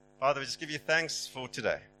Father, we just give you thanks for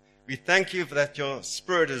today. We thank you for that your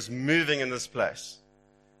Spirit is moving in this place.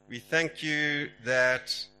 We thank you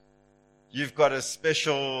that you've got a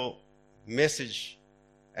special message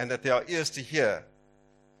and that there are ears to hear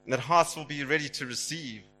and that hearts will be ready to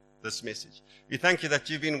receive this message. We thank you that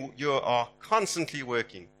you are constantly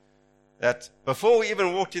working, that before we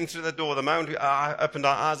even walked in through the door, the moment we opened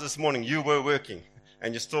our eyes this morning, you were working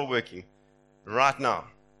and you're still working right now,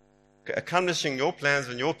 accomplishing your plans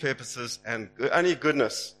and your purposes and only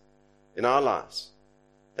goodness in our lives.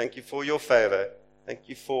 Thank you for your favor. Thank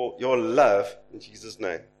you for your love in Jesus'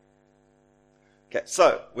 name. Okay,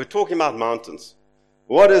 so we're talking about mountains.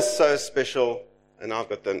 What is so special? And I've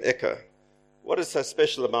got an echo. What is so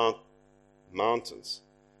special about mountains?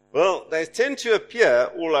 Well, they tend to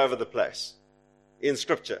appear all over the place in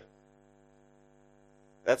Scripture.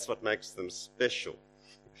 That's what makes them special.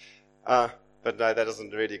 But no, that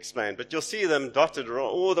doesn't really explain. But you'll see them dotted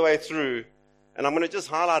all the way through. And I'm going to just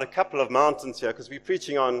highlight a couple of mountains here because we're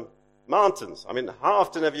preaching on mountains. I mean, how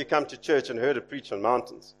often have you come to church and heard a preach on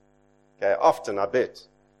mountains? Okay, often, I bet.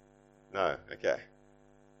 No, okay.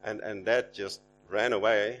 And that just ran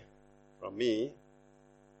away from me.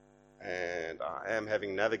 And I am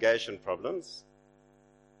having navigation problems.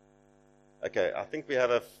 Okay, I think we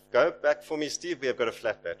have go back for me, Steve. We have got a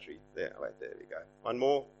flat battery. There, wait, there we go. One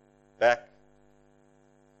more. Back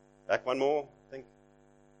one more, I think.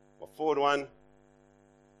 Or forward one.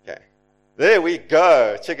 Okay. There we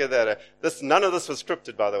go. Check it out. None of this was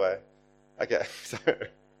scripted, by the way. Okay.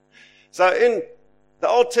 So in the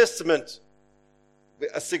Old Testament,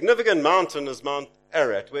 a significant mountain is Mount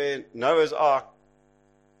Ararat, where Noah's Ark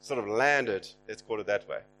sort of landed, let's call it that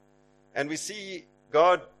way. And we see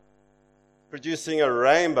God producing a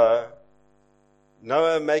rainbow,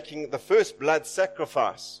 Noah making the first blood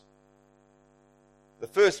sacrifice. The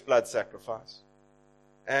first blood sacrifice.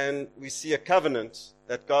 And we see a covenant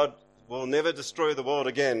that God will never destroy the world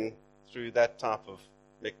again through that type of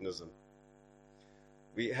mechanism.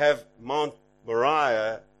 We have Mount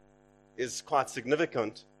Moriah is quite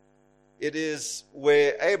significant. It is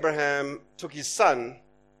where Abraham took his son,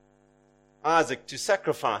 Isaac, to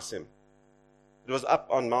sacrifice him. It was up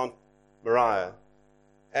on Mount Moriah.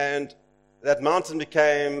 And that mountain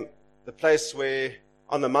became the place where,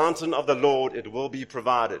 on the mountain of the Lord, it will be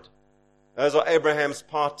provided. Those are Abraham's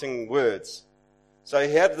parting words. So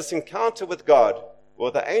he had this encounter with God,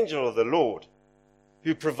 or the angel of the Lord,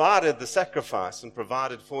 who provided the sacrifice and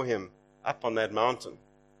provided for him up on that mountain.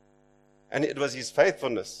 And it was his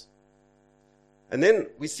faithfulness. And then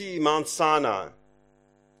we see Mount Sinai.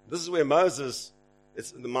 This is where Moses,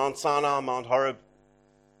 it's the Mount Sinai, Mount Horeb.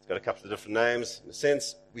 It's got a couple of different names. In a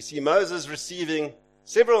sense, we see Moses receiving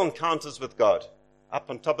several encounters with God up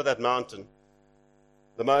on top of that mountain.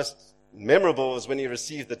 The most memorable is when he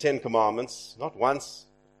received the 10 Commandments, not once,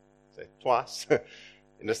 say twice,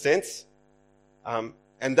 in a sense.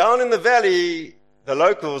 And down in the valley, the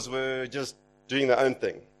locals were just doing their own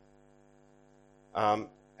thing. And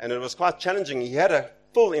it was quite challenging. He had a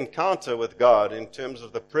full encounter with God in terms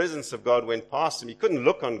of the presence of God went past him. He couldn't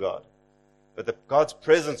look on God. But God's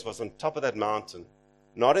presence was on top of that mountain.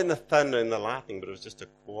 Not in the thunder and the lightning, but it was just a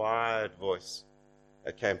quiet voice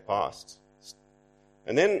that came past.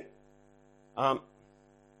 And then, let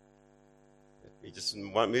me just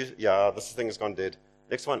move. Yeah, this thing has gone dead.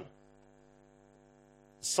 Next one.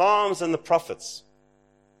 Psalms and the prophets.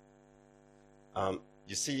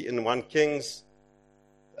 You see in 1 Kings,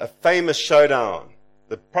 a famous showdown.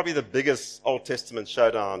 Probably the biggest Old Testament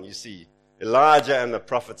showdown you see. Elijah and the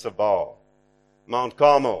prophets of Baal. Mount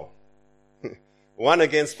Carmel. 1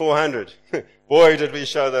 against 400. Boy, did we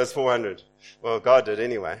show those 400. Well, God did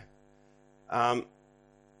anyway.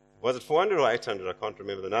 Was it 400 or 800? I can't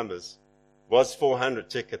remember the numbers. It was 400.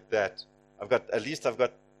 Check at that. I've got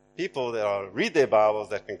people that read their Bibles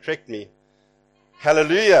that can correct me.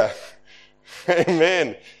 Hallelujah.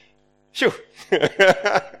 Amen. Phew.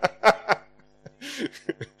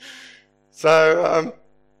 So,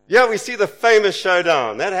 we see the famous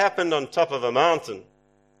showdown. That happened on top of a mountain.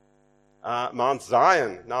 Mount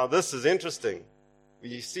Zion. Now, this is interesting.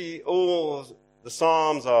 You see all the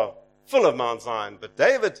Psalms are full of Mount Zion, but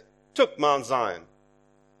David took Mount Zion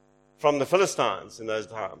from the Philistines in those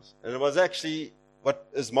times. And it was actually what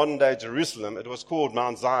is modern-day Jerusalem. It was called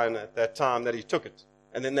Mount Zion at that time that he took it.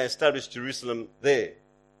 And then they established Jerusalem there.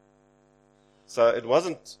 So it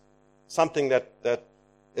wasn't something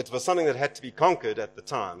it was something that had to be conquered at the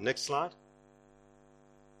time. Next slide.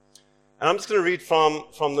 And I'm just going to read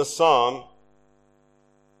from this psalm.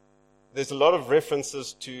 There's a lot of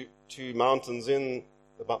references to mountains in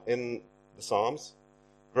the Psalms.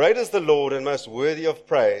 Great is the Lord and most worthy of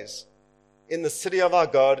praise. In the city of our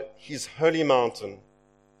God, his holy mountain,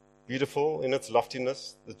 beautiful in its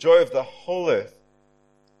loftiness, the joy of the whole earth.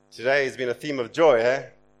 Today has been a theme of joy, eh?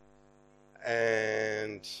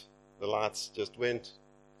 And the lights just went.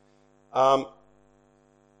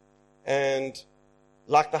 And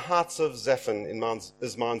like the heights of Zephon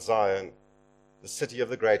is Mount Zion, the city of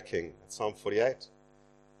the great king. That's Psalm 48.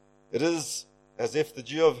 It is as if the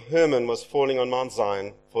dew of Hermon was falling on Mount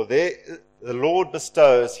Zion, for there the Lord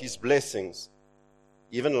bestows his blessings,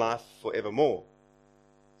 even life forevermore.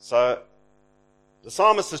 So the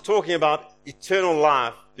psalmist is talking about eternal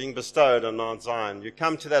life being bestowed on Mount Zion. You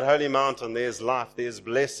come to that holy mountain, there's life, there's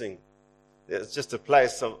blessing. It's just a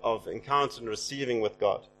place of encounter and receiving with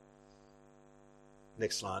God.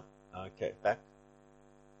 Next slide. Okay, back.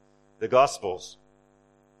 The Gospels.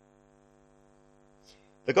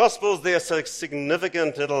 The Gospels, they are so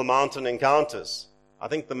significant little mountain encounters. I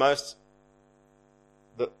think the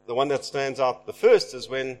one that stands out the first is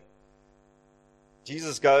when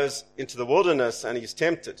Jesus goes into the wilderness and he's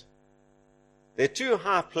tempted. There are two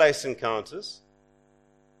high place encounters.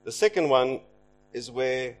 The second one is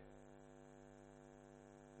where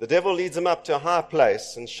the devil leads him up to a high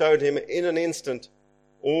place and showed him in an instant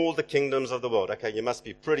all the kingdoms of the world. Okay, you must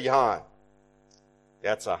be pretty high.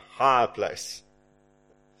 That's a high place.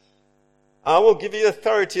 I will give you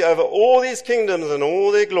authority over all these kingdoms and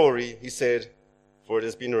all their glory, he said, for it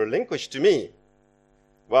has been relinquished to me.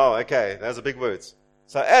 Wow, okay, those are big words.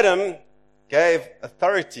 So Adam gave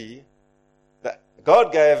authority,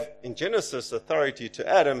 God gave in Genesis authority to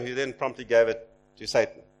Adam, who then promptly gave it to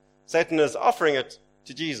Satan. Satan is offering it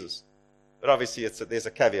to Jesus. But obviously there's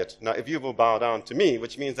a caveat. Now, if you will bow down to me,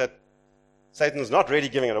 which means that Satan's not really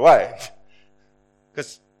giving it away,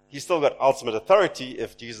 because he's still got ultimate authority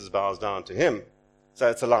if Jesus bows down to him. So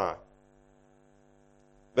it's a lie.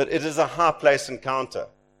 But it is a high place encounter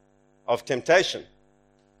of temptation.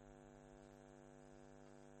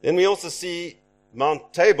 Then we also see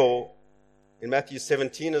Mount Tabor in Matthew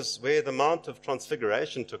 17 is where the Mount of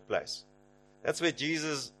Transfiguration took place. That's where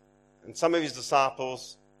Jesus and some of his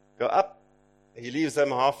disciples go up. He leaves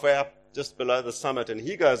them halfway up, just below the summit, and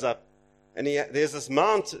he goes up. And there's this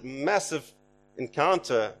massive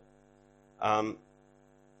encounter,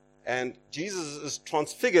 and Jesus is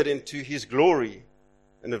transfigured into his glory,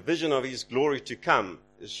 and a vision of his glory to come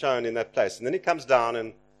is shown in that place. And then he comes down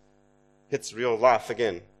and hits real life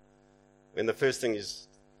again. When the first thing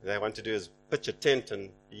they want to do is pitch a tent and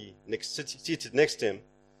be seated next to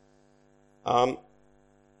him.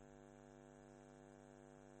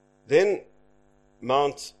 Then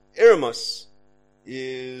Mount Eremos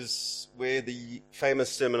is where the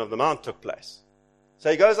famous Sermon on the Mount took place.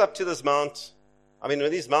 So he goes up to this mount. I mean,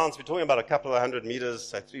 with these mounts, we're talking about a couple of 100 meters,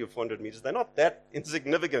 say 300 or 400 meters. They're not that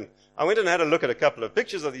insignificant. I went and had a look at a couple of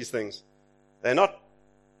pictures of these things. They're not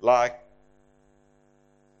like,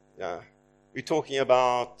 we're talking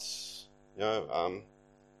about,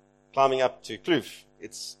 climbing up to Kloof.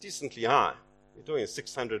 It's decently high. We're talking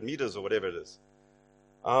 600 meters or whatever it is.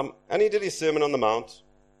 And he did his Sermon on the Mount,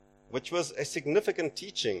 which was a significant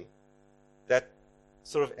teaching that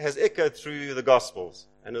sort of has echoed through the Gospels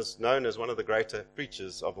and is known as one of the greater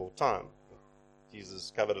preachers of all time.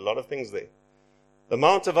 Jesus covered a lot of things there. The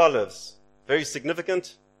Mount of Olives, very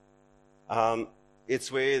significant.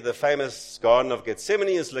 It's where the famous Garden of Gethsemane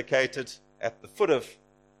is located, at the foot of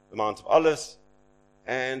the Mount of Olives,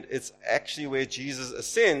 and it's actually where Jesus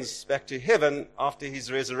ascends back to heaven after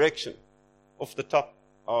his resurrection, off the top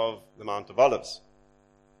of the Mount of Olives.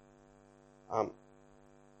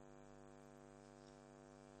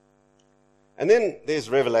 And then there's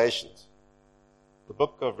Revelations, the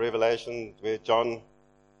book of Revelation, where John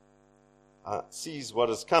sees what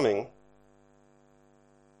is coming.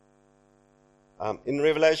 In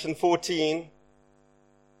Revelation 14,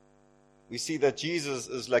 we see that Jesus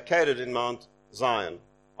is located in Mount Zion,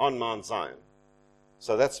 on Mount Zion.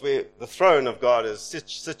 So that's where the throne of God is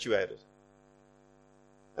situated.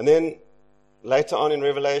 And then later on in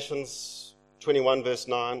Revelations 21 verse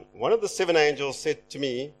 9, one of the seven angels said to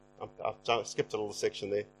me, I've skipped a little section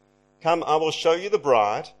there, "Come, I will show you the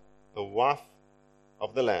bride, the wife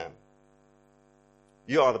of the Lamb."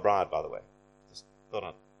 You are the bride, by the way. Just thought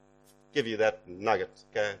I'd give you that nugget.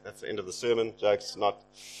 Okay, that's the end of the sermon. Jokes, not.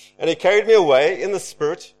 "And he carried me away in the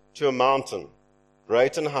Spirit to a mountain,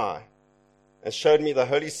 great and high, and showed me the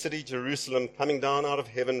holy city Jerusalem coming down out of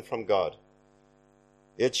heaven from God.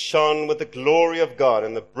 It shone with the glory of God,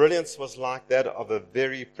 and the brilliance was like that of a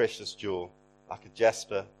very precious jewel, like a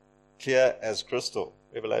jasper, clear as crystal."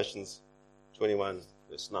 Revelations 21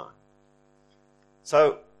 verse 9.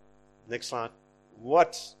 So, next slide.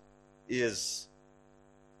 what is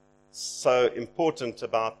so important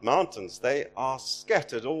about mountains. They are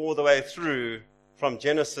scattered all the way through, from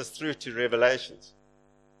Genesis through to Revelations.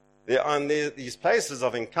 There are these places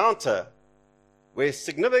of encounter where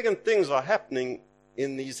significant things are happening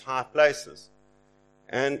in these high places.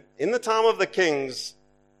 And in the time of the kings,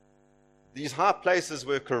 these high places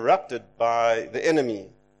were corrupted by the enemy.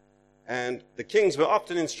 And the kings were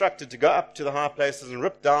often instructed to go up to the high places and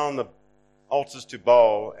rip down the altars to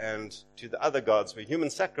Baal and to the other gods where human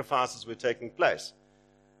sacrifices were taking place.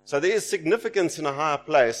 So there is significance in a higher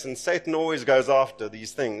place, and Satan always goes after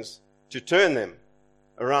these things to turn them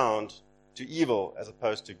around to evil as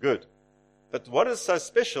opposed to good. But what is so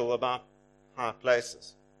special about high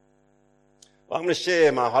places? Well, I'm going to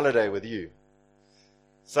share my holiday with you.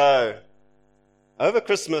 So, over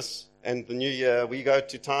Christmas and the New Year, we go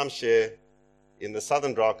to timeshare in the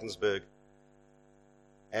southern Drakensberg,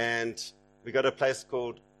 and we go to a place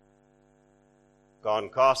called Garden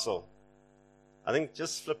Castle. I think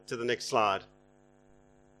just flip to the next slide.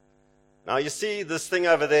 Now you see this thing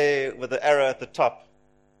over there with the arrow at the top.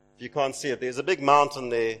 If you can't see it, there's a big mountain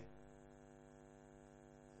there.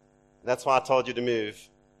 That's why I told you to move.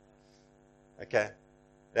 Okay.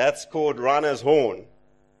 That's called Rhine's Horn.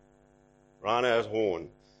 Rhine's Horn.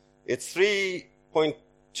 It's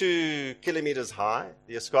 3.2 kilometers high.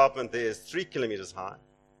 The escarpment there is 3 kilometers high.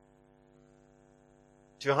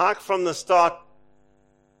 To hike from the start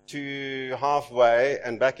to halfway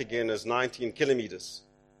and back again is 19 kilometers.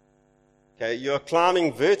 Okay, you're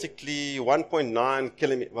climbing vertically 1.9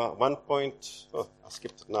 kilometers. Well, I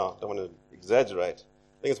skipped it now. I don't want to exaggerate.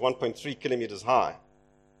 I think it's 1.3 kilometers high.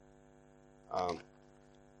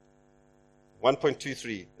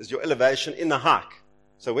 1.23 is your elevation in the hike.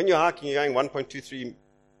 So when you're hiking, you're going 1.23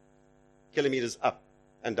 kilometers up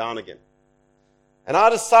and down again. And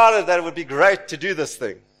I decided that it would be great to do this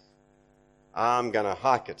thing. I'm going to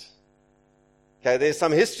hike it. Okay, there's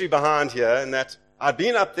some history behind here in that I'd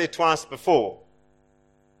been up there twice before,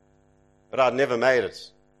 but I'd never made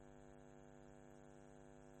it.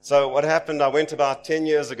 So what happened, I went about 10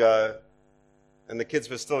 years ago, and the kids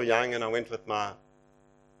were still young, and I went with my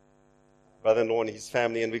brother-in-law and his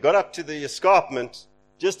family, and we got up to the escarpment,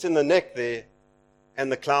 just in the neck there,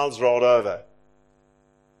 and the clouds rolled over.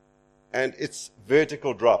 And it's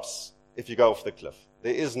vertical drops if you go off the cliff.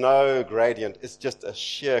 There is no gradient. It's just a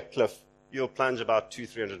sheer cliff. You'll plunge about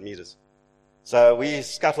 200-300 meters. So we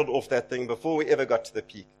scuttled off that thing before we ever got to the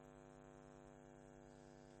peak.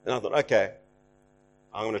 And I thought, okay,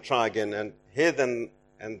 I'm going to try again. And Heath and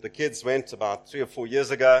the kids went about 3 or 4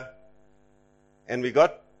 years ago. And we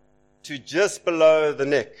got to just below the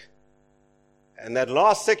neck. And that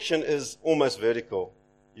last section is almost vertical.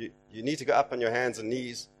 You need to go up on your hands and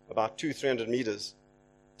knees about 200-300 meters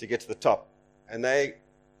to get to the top. And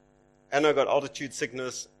Anna got altitude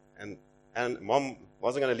sickness, and Mom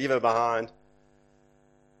wasn't going to leave her behind.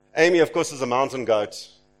 Amy, of course, is a mountain goat.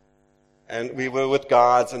 And we were with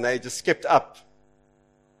guides, and they just skipped up.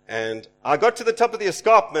 And I got to the top of the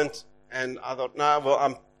escarpment, and I thought,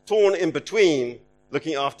 I'm torn in between,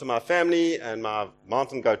 looking after my family and my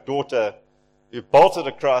mountain goat daughter, who bolted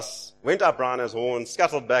across, went up Rhine's Horn,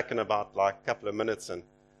 scuttled back in about a couple of minutes, and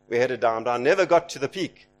we headed down. But I never got to the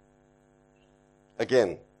peak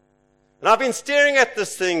again. And I've been staring at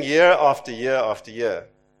this thing year after year after year.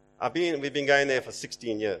 We've been going there for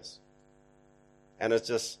 16 years. And it's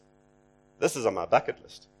just, this is on my bucket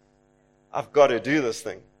list. I've got to do this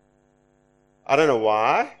thing. I don't know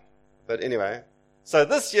why, but anyway. So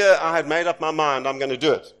this year I had made up my mind I'm going to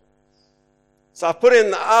do it. So I put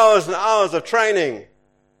in the hours and hours of training.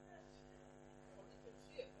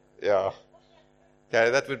 Yeah.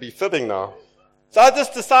 Okay, that would be fibbing now. So I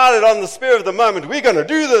just decided on the spur of the moment, we're going to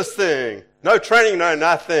do this thing. No training, no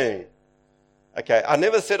nothing. Okay, I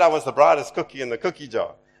never said I was the brightest cookie in the cookie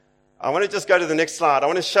jar. I want to just go to the next slide. I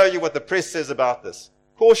want to show you what the press says about this.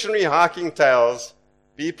 Cautionary hiking tales.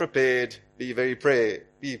 Be prepared. Be very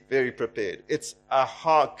prepared. It's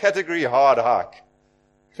a category hard hike.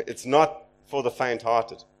 It's not for the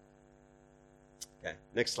faint-hearted. Okay,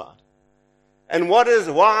 next slide. And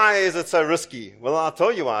why is it so risky? Well, I'll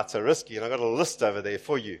tell you why it's so risky, and I've got a list over there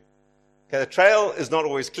for you. Okay, the trail is not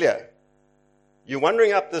always clear. You're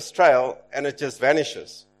wandering up this trail, and it just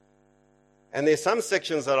vanishes. And there's some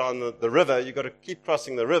sections that are on the river. You've got to keep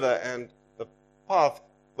crossing the river, and the path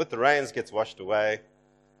with the rains gets washed away.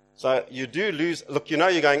 So you do lose. Look,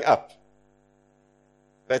 you're going up.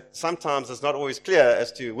 But sometimes it's not always clear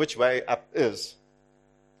as to which way up is.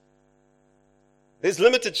 There's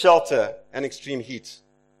limited shelter and extreme heat.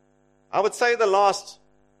 I would say the last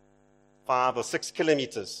 5 or 6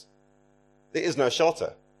 kilometers there is no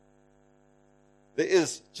shelter. There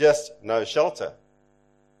is just no shelter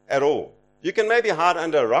at all. You can maybe hide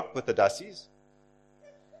under a rock with the Dassies,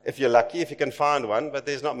 if you're lucky, if you can find one, but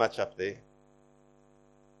there's not much up there.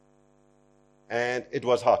 And it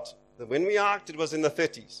was hot. When we hiked, it was in the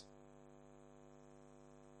 30s.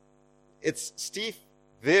 It's steep,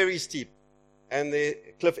 very steep, and the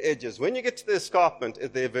cliff edges. When you get to the escarpment,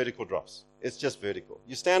 they're vertical drops. It's just vertical.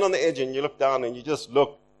 You stand on the edge and you look down and you just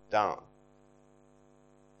look down.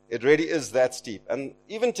 It really is that steep. And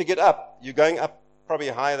even to get up, you're going up probably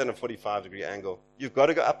higher than a 45-degree angle. You've got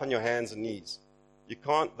to go up on your hands and knees. You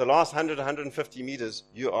can't, the last 100, 150 meters,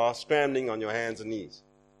 you are scrambling on your hands and knees.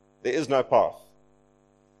 There is no path.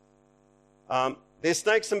 There's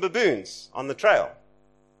snakes and baboons on the trail.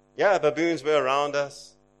 Yeah, baboons were around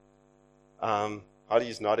us.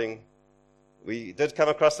 Hoddie's nodding. We did come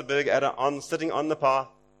across a big adder sitting on the path.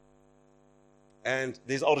 And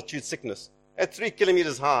there's altitude sickness. At 3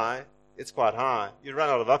 kilometers high, it's quite high. You run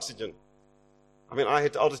out of oxygen. I mean, I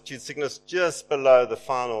hit altitude sickness just below the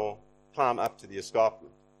final climb up to the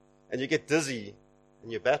escarpment. And you get dizzy,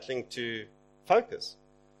 and you're battling to focus.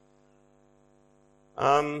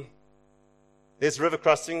 There's river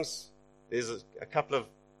crossings. There's a couple of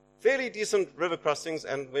fairly decent river crossings,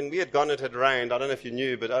 and when we had gone, it had rained. I don't know if you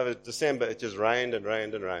knew, but over December, it just rained and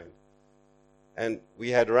rained and rained. And we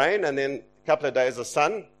had rain, and then a couple of days of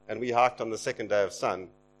sun, and we hiked on the second day of sun.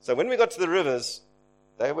 So when we got to the rivers,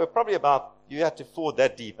 they were probably about, you had to ford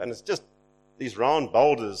that deep, and it's just these round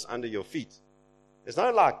boulders under your feet. There's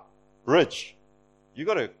no, like, bridge. You've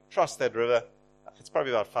got to cross that river. It's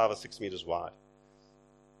probably about 5 or 6 meters wide.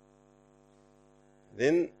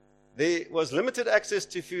 Then there was limited access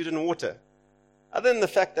to food and water, other than the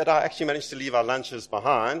fact that I actually managed to leave our lunches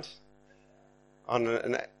behind on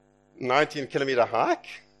a 19-kilometer hike.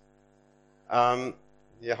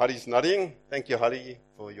 Yeah, Hoddie's nodding. Thank you, Hoddie,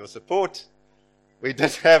 for your support. We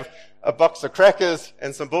did have a box of crackers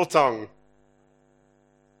and some biltong.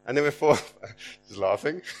 And then she's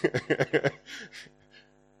laughing.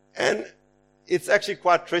 And it's actually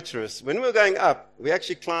quite treacherous. When we were going up, we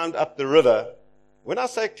actually climbed up the river. When I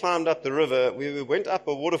say climbed up the river, we went up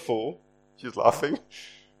a waterfall. She's laughing.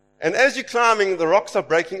 And as you're climbing, the rocks are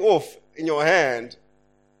breaking off in your hand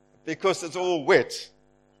because it's all wet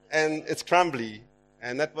and it's crumbly.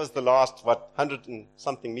 And that was the last, 100 and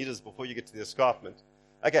something meters before you get to the escarpment.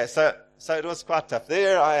 Okay, so it was quite tough.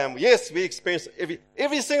 There I am. Yes, we experienced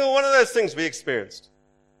every single one of those things we experienced.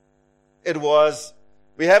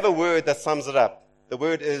 We have a word that sums it up. The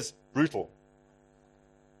word is brutal.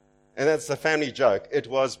 And that's a family joke. It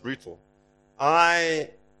was brutal. I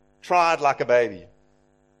cried like a baby.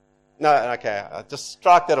 No, okay, just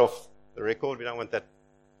strike that off the record. We don't want that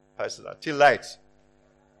posted out. Too late.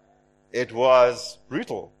 It was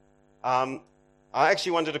brutal. I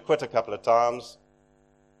actually wanted to quit a couple of times.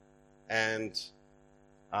 And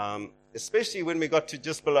especially when we got to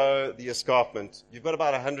just below the escarpment, you've got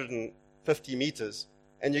about 150 meters.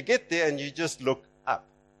 And you get there and you just look up.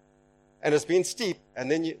 And it's been steep,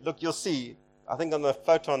 and then you'll see, I think on the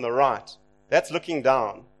photo on the right, that's looking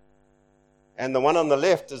down. And the one on the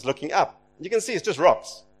left is looking up. You can see it's just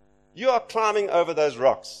rocks. You are climbing over those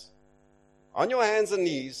rocks on your hands and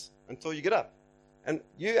knees until you get up. And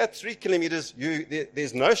you at 3 kilometers,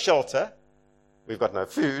 there's no shelter. We've got no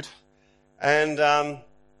food. And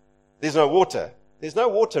there's no water. There's no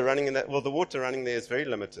water running in that. Well, the water running there is very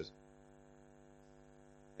limited.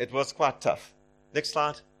 It was quite tough. Next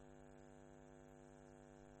slide.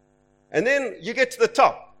 And then you get to the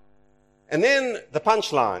top. And then the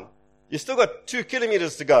punchline. You still got 2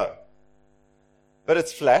 kilometers to go. But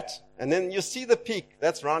it's flat. And then you see the peak.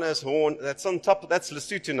 That's Rhino's Horn. That's on top. That's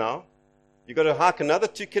Lesotho now. You've got to hike another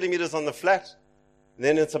 2 kilometers on the flat. And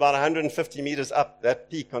then it's about 150 meters up that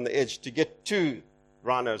peak on the edge to get to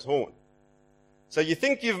Rhino's Horn. So you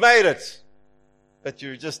think you've made it. But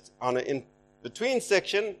you're just on an in-between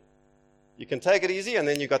section. You can take it easy. And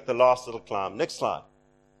then you got the last little climb. Next slide.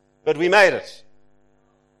 But we made it.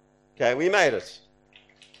 Okay, we made it.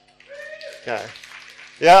 Okay.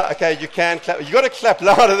 Yeah, okay, you can clap. You got to clap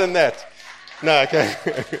louder than that. No, okay.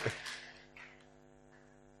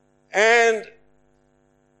 And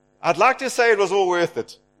I'd like to say it was all worth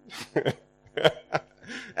it.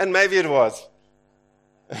 And maybe it was.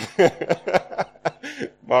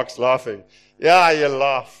 Mark's laughing. Yeah, you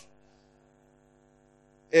laugh.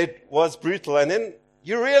 It was brutal. And then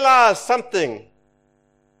you realize something.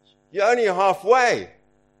 You're only halfway.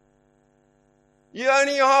 You're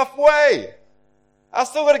only halfway. I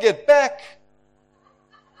still got to get back.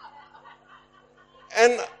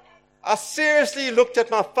 And I seriously looked at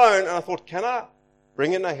my phone and I thought, can I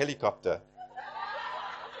bring in a helicopter?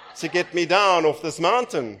 to get me down off this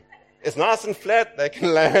mountain. It's nice and flat, they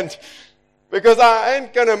can land, because I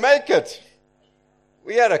ain't going to make it.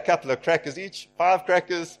 We had a couple of crackers each, 5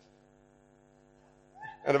 crackers,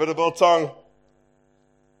 and a bit of biltong.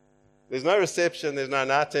 There's no reception, there's no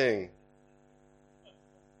nothing.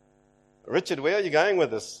 Richard, where are you going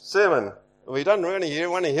with this sermon? We don't really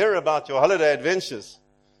want to hear about your holiday adventures.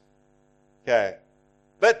 Okay.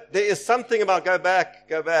 But there is something about go back.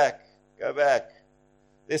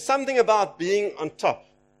 There's something about being on top.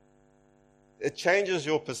 It changes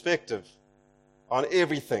your perspective on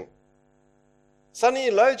everything.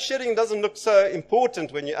 Suddenly, load shedding doesn't look so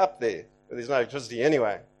important when you're up there. There's no electricity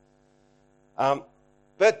anyway.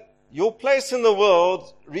 But your place in the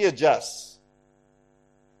world readjusts.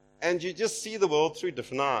 And you just see the world through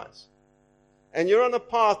different eyes. And you're on a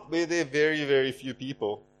path where there are very, very few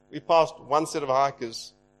people. We passed one set of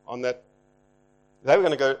hikers on that. They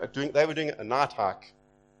were doing a night hike.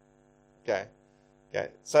 Okay.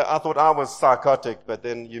 So I thought I was psychotic, but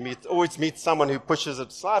then you always meet someone who pushes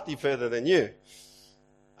it slightly further than you.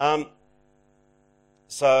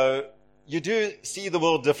 So you do see the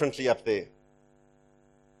world differently up there.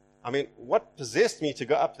 I mean, what possessed me to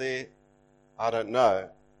go up there, I don't know.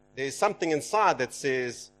 There's something inside that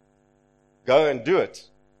says, go and do it.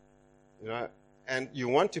 You know, and you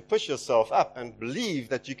want to push yourself up and believe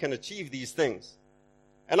that you can achieve these things.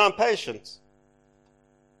 And I'm patient.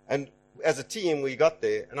 And as a team, we got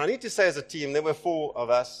there. And I need to say as a team, there were 4 of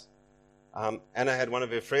us. Anna had one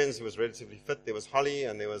of her friends who was relatively fit. There was Holly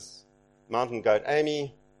and there was mountain goat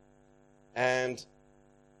Amy. And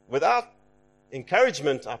without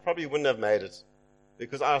encouragement, I probably wouldn't have made it,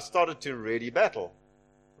 because I started to really battle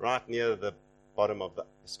right near the bottom of the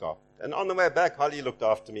escarpment. And on the way back, Holly looked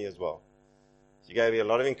after me as well. She gave me a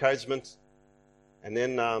lot of encouragement. And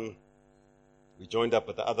then we joined up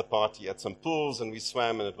with the other party at some pools, and we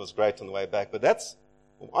swam, and it was great on the way back. But that's,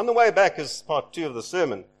 on the way back is part 2 of the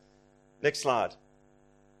sermon. Next slide.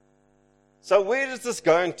 So where does this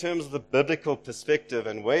go in terms of the biblical perspective,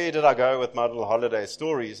 and where did I go with my little holiday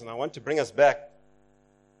stories? And I want to bring us back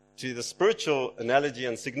to the spiritual analogy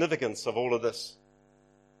and significance of all of this.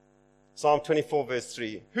 Psalm 24, verse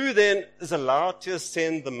 3. Who then is allowed to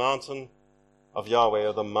ascend the mountain of Yahweh,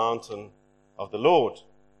 or the mountain of the Lord?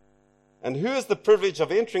 And who has the privilege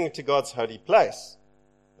of entering into God's holy place?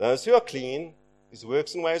 Those who are clean, whose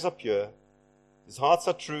works and ways are pure, whose hearts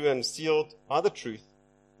are true and sealed by the truth,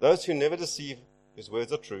 those who never deceive, whose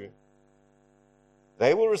words are true.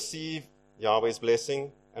 They will receive Yahweh's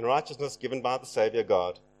blessing and righteousness given by the Savior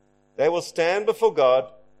God. They will stand before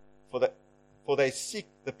God, for they seek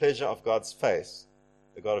the pleasure of God's face,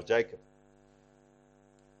 the God of Jacob.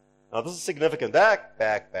 Now this is significant. Back.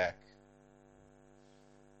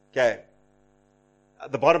 Okay.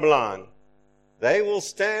 The bottom line. They will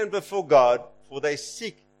stand before God, for they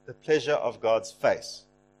seek the pleasure of God's face.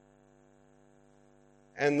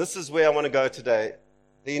 And this is where I want to go today.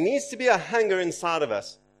 There needs to be a hunger inside of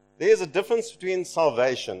us. There's a difference between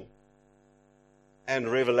salvation and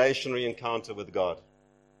revelationary encounter with God.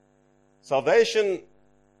 Salvation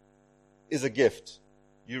is a gift.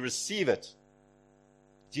 You receive it.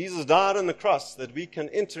 Jesus died on the cross that we can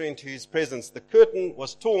enter into His presence. The curtain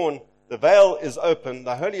was torn. The veil is open.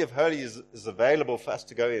 The Holy of Holies is available for us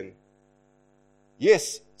to go in.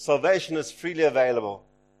 Yes, salvation is freely available.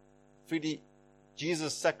 Freely,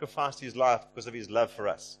 Jesus sacrificed His life because of His love for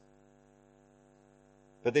us.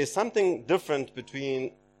 But there's something different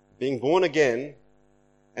between being born again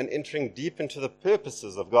and entering deep into the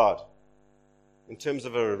purposes of God in terms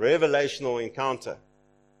of a revelational encounter.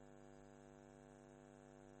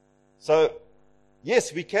 So,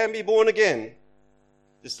 yes, we can be born again.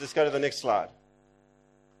 Let's go to the next slide.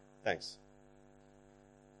 Thanks.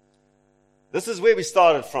 This is where we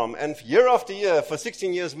started from. And year after year, for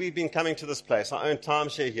 16 years, we've been coming to this place. I own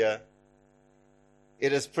timeshare here.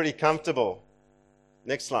 It is pretty comfortable.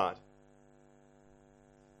 Next slide.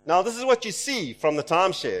 Now, this is what you see from the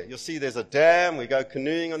timeshare. You'll see there's a dam. We go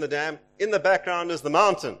canoeing on the dam. In the background is the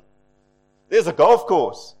mountain. There's a golf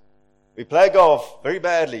course. We play golf very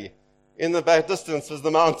badly. In the back distance is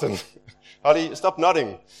the mountain. Holly, stop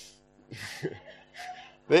nodding.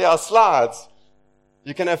 There are slides.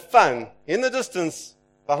 You can have fun. In the distance,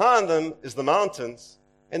 behind them is the mountains.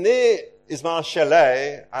 And there is my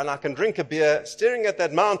chalet, and I can drink a beer staring at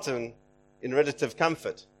that mountain in relative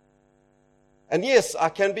comfort. And yes, I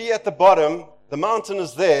can be at the bottom, the mountain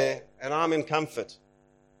is there, and I'm in comfort.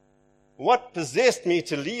 What possessed me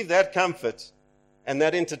to leave that comfort and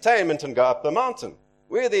that entertainment and go up the mountain?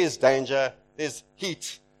 Where there's danger, there's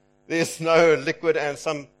heat, there's no liquid, and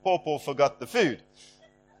some poor forgot the food.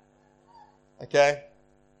 Okay?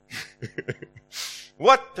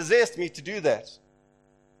 What possessed me to do that?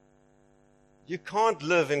 You can't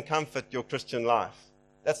live in comfort your Christian life.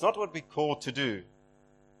 That's not what we're called to do.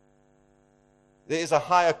 There is a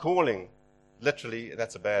higher calling. Literally,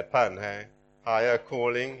 that's a bad pun, hey? Higher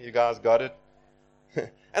calling. You guys got it?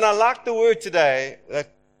 And I like the word today.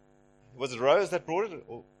 Was it Rose that brought it?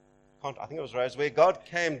 I think it was Rose. Where God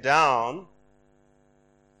came down,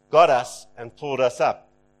 got us, and pulled us up.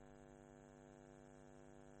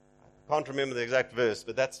 I can't remember the exact verse,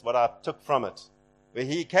 but that's what I took from it. Where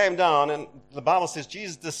he came down, and the Bible says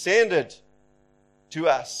Jesus descended to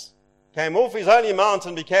us. Came off his holy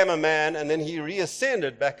mountain, became a man, and then he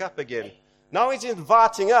reascended back up again. Now he's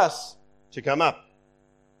inviting us to come up.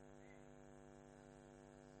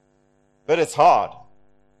 But it's hard.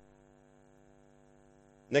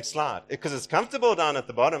 Next slide. Because it's comfortable down at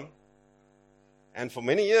the bottom. And for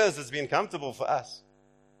many years it's been comfortable for us.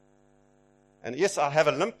 And yes, I have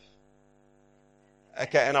a limp.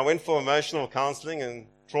 Okay, and I went for emotional counseling and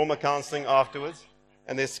trauma counseling afterwards.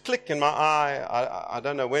 And there's a click in my eye. I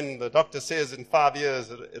don't know when. The doctor says in 5 years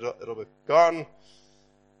it'll be gone.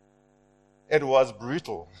 It was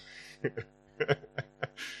brutal.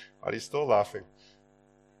 Are you still laughing?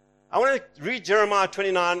 I want to read Jeremiah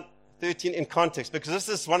 29:13 in context, because this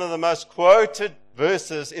is one of the most quoted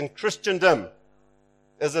verses in Christendom.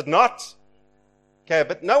 Is it not? Okay,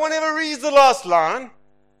 but no one ever reads the last line.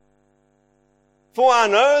 For I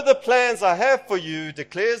know the plans I have for you,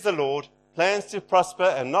 declares the Lord, plans to prosper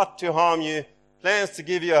and not to harm you, plans to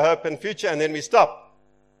give you a hope and future, and then we stop.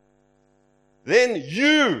 Then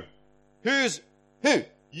you, who?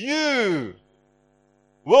 You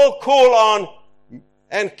will call on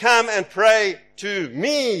and come and pray to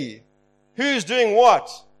me. Who's doing what?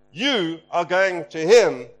 You are going to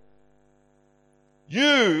him.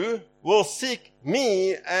 You will seek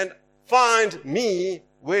me and find me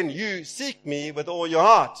when you seek me with all your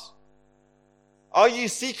heart. Are you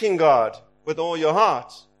seeking God with all your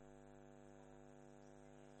heart?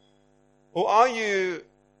 Or are you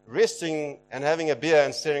resting and having a beer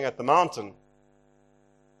and staring at the mountain?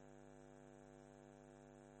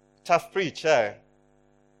 Tough preach, eh?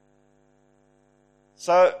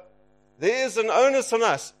 So, there is an onus on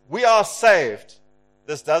us. We are saved.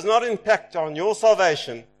 This does not impact on your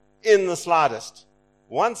salvation in the slightest.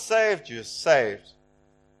 Once saved, you're saved.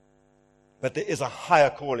 But there is a higher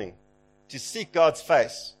calling to seek God's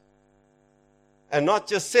face and not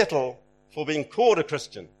just settle for being called a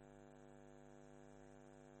Christian.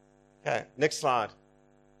 Okay, next slide.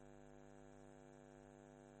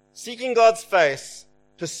 Seeking God's face,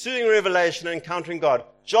 pursuing revelation, and encountering God.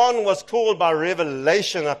 John was called by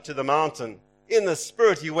revelation up to the mountain. In the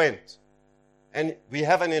Spirit he went. And we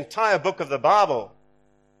have an entire book of the Bible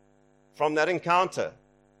from that encounter.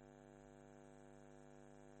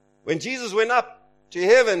 When Jesus went up to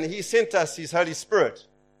heaven, he sent us his Holy Spirit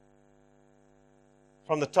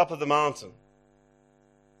from the top of the mountain.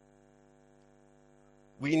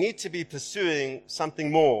 We need to be pursuing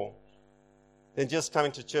something more than just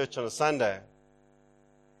coming to church on a Sunday.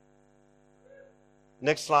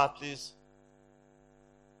 Next slide, please.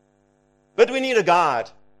 But we need a guide.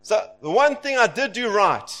 So the one thing I did do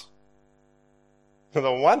right,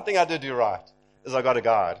 is I got a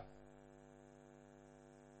guide.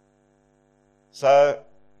 So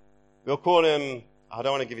we'll call him, I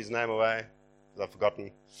don't want to give his name away, because I've forgotten.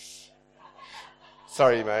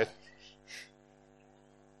 Sorry, mate.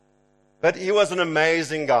 But he was an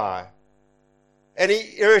amazing guy. And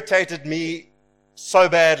he irritated me so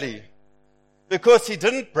badly, because he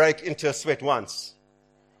didn't break into a sweat once.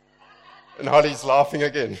 And Holly's laughing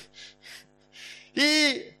again.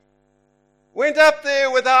 He went up there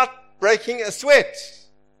without breaking a sweat.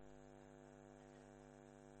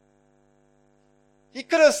 He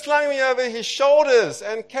could have slung me over his shoulders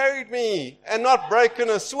and carried me and not broken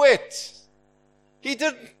a sweat. He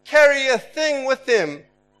didn't carry a thing with him.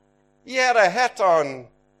 He had a hat on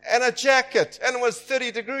and a jacket, and it was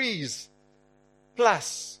 30 degrees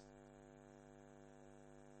plus.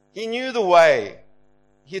 He knew the way.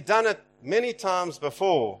 He'd done it many times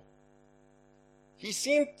before. He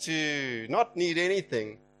seemed to not need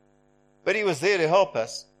anything, but he was there to help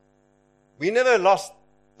us. We never lost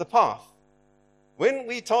the path. When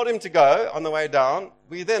we told him to go on the way down,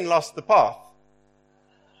 we then lost the path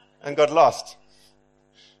and got lost.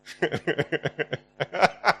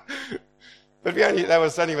 But that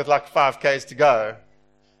was only with like 5 Ks to go.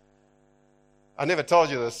 I never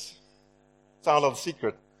told you this. It's our little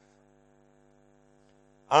secret.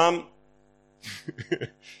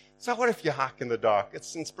 So what if you hike in the dark?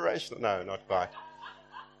 It's inspirational. No, not quite.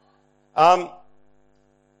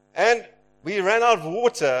 And we ran out of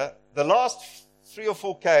water. The last 3 or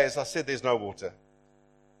 4 Ks, I said there's no water.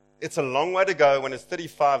 It's a long way to go. When it's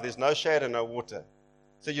 35, there's no shade and no water.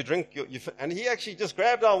 So you drink, and he actually just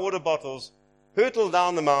grabbed our water bottles, hurtled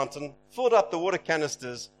down the mountain, filled up the water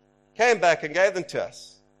canisters, came back and gave them to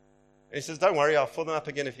us. And he says, don't worry, I'll fill them up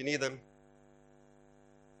again if you need them.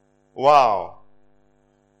 Wow.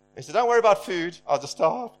 He said, don't worry about food, I'll just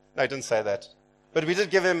starve. No, he didn't say that. But we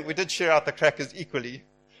did share out the crackers equally.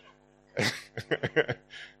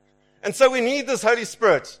 And so we need this Holy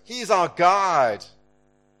Spirit. He's our guide.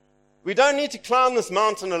 We don't need to climb this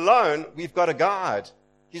mountain alone. We've got a guide.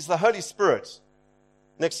 He's the Holy Spirit.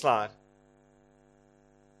 Next slide.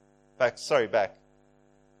 Back.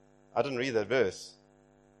 I didn't read that verse.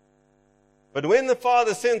 But when the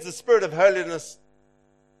Father sends the Spirit of holiness,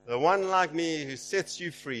 the one like me who sets you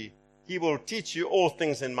free, he will teach you all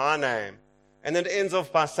things in my name. And then it ends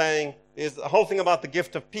off by saying, there's the whole thing about the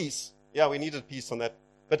gift of peace. Yeah, we needed peace on that.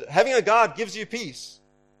 But having a God gives you peace.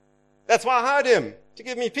 That's why I hired him, to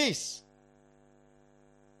give me peace.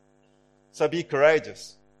 So be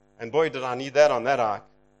courageous. And boy, did I need that on that ark.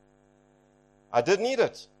 I did need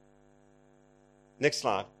it. Next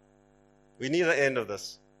slide. We need the end of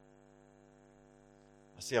this.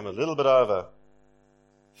 I see I'm a little bit over.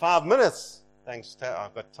 5 minutes. Thanks,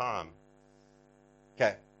 I've got time.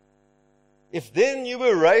 Okay. If then you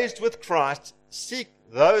were raised with Christ, seek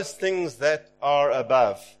those things that are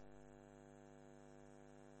above.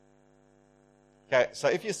 Okay, so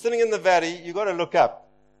if you're sitting in the valley, you've got to look up.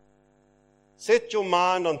 Set your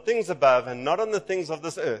mind on things above and not on the things of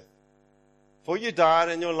this earth. For you died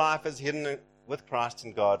and your life is hidden with Christ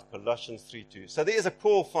in God. Colossians 3:2. So there is a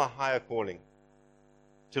call for a higher calling.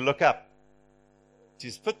 To look up.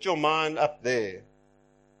 To put your mind up there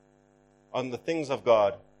on the things of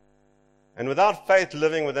God. And without faith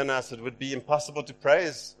living within us, it would be impossible to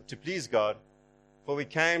please God. For we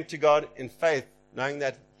came to God in faith, knowing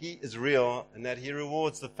that he is real and that he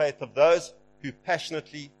rewards the faith of those who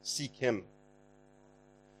passionately seek him.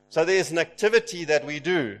 So there's an activity that we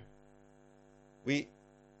do. We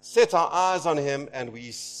set our eyes on him and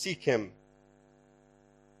we seek him.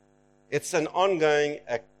 It's an ongoing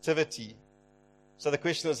activity. So the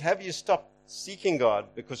question is, have you stopped seeking God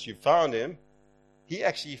because you found him? He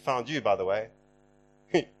actually found you, by the way.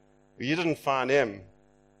 You didn't find him.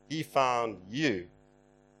 He found you.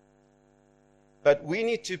 But we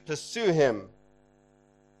need to pursue him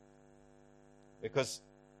because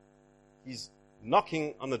he's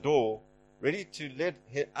knocking on the door, ready to let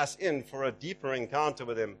us in for a deeper encounter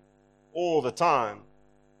with him all the time.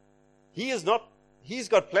 He's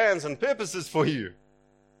got plans and purposes for you.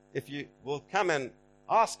 If you will come and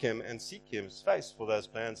ask him and seek his face for those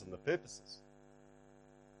plans and the purposes.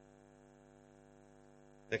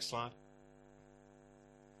 Next slide.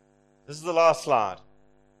 This is the last slide.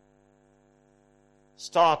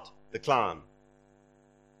 Start the climb.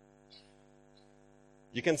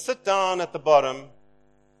 You can sit down at the bottom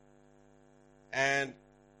and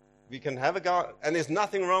we can have a go. And there's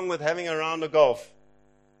nothing wrong with having a round of golf.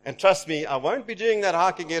 And trust me, I won't be doing that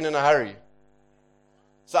hike again in a hurry.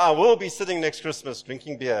 So I will be sitting next Christmas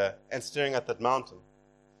drinking beer and staring at that mountain,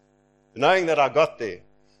 knowing that I got there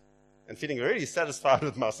and feeling really satisfied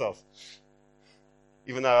with myself,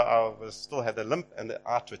 even though I still had the limp and the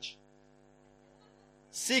eye twitch.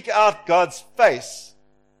 Seek out God's face,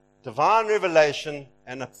 divine revelation,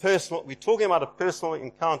 and we're talking about a personal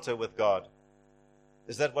encounter with God.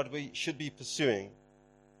 Is that what we should be pursuing?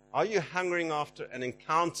 Are you hungering after an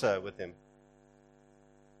encounter with him?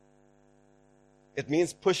 It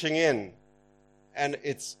means pushing in, and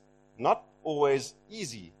it's not always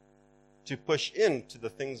easy to push into the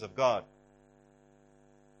things of God.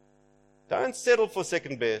 Don't settle for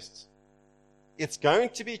second best. It's going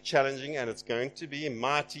to be challenging and it's going to be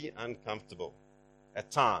mighty uncomfortable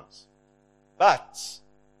at times. But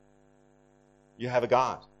you have a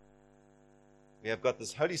God. We have got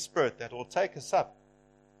this Holy Spirit that will take us up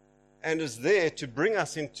and is there to bring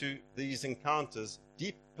us into these encounters,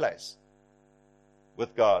 deep place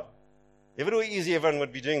with God. If it were easy, everyone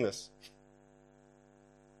would be doing this.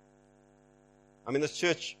 I mean, this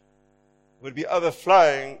church would be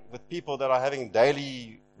overflowing with people that are having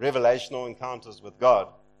daily revelational encounters with God.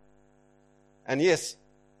 And yes,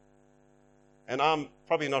 and I'm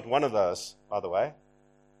probably not one of those, by the way,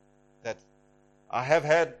 that I have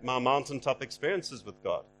had my mountaintop experiences with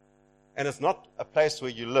God. And it's not a place where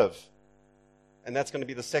you live. And that's going to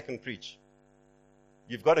be the second preach.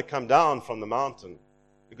 You've got to come down from the mountain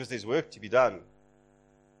because there's work to be done.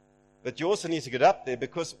 But you also need to get up there,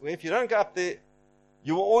 because if you don't go up there,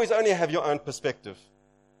 you will always only have your own perspective.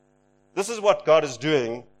 This is what God is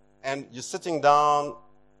doing and you're sitting down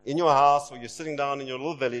in your house, or you're sitting down in your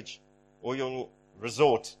little village or your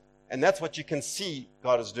resort, and that's what you can see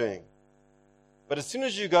God is doing. But as soon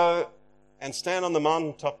as you go and stand on the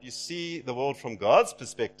mountaintop, you see the world from God's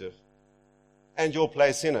perspective and your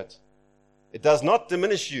place in it. It does not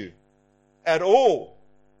diminish you at all.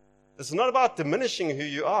 This is not about diminishing who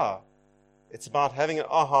you are. It's about having an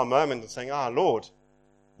aha moment and saying, Lord,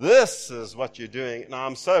 this is what you're doing, and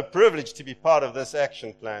I'm so privileged to be part of this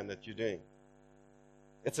action plan that you're doing.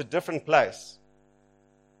 It's a different place.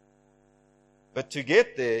 But to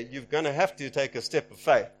get there, you're going to have to take a step of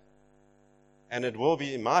faith. And it will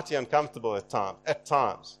be mighty uncomfortable at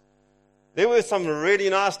times. There were some really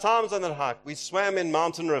nice times on that hike. We swam in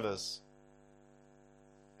mountain rivers.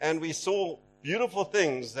 And we saw beautiful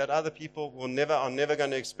things that other people are never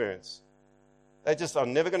going to experience. They just are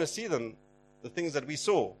never going to see them, the things that we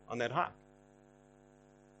saw on that hike.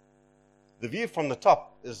 The view from the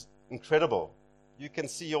top is incredible. You can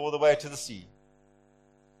see all the way to the sea.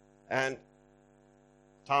 And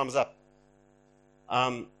time's up.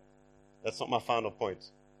 That's not my final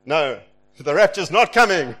point. No, the rapture's not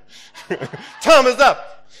coming. Time is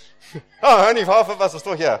up. Only half of us are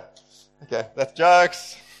still here. Okay, that's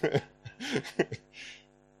jokes.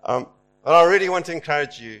 But I really want to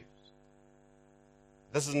encourage you.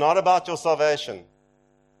 This is not about your salvation.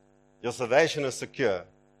 Your salvation is secure.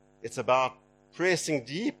 It's about pressing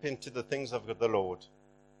deep into the things of the Lord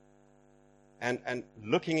and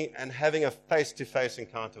looking and having a face-to-face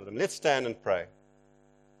encounter with Him. Let's stand and pray.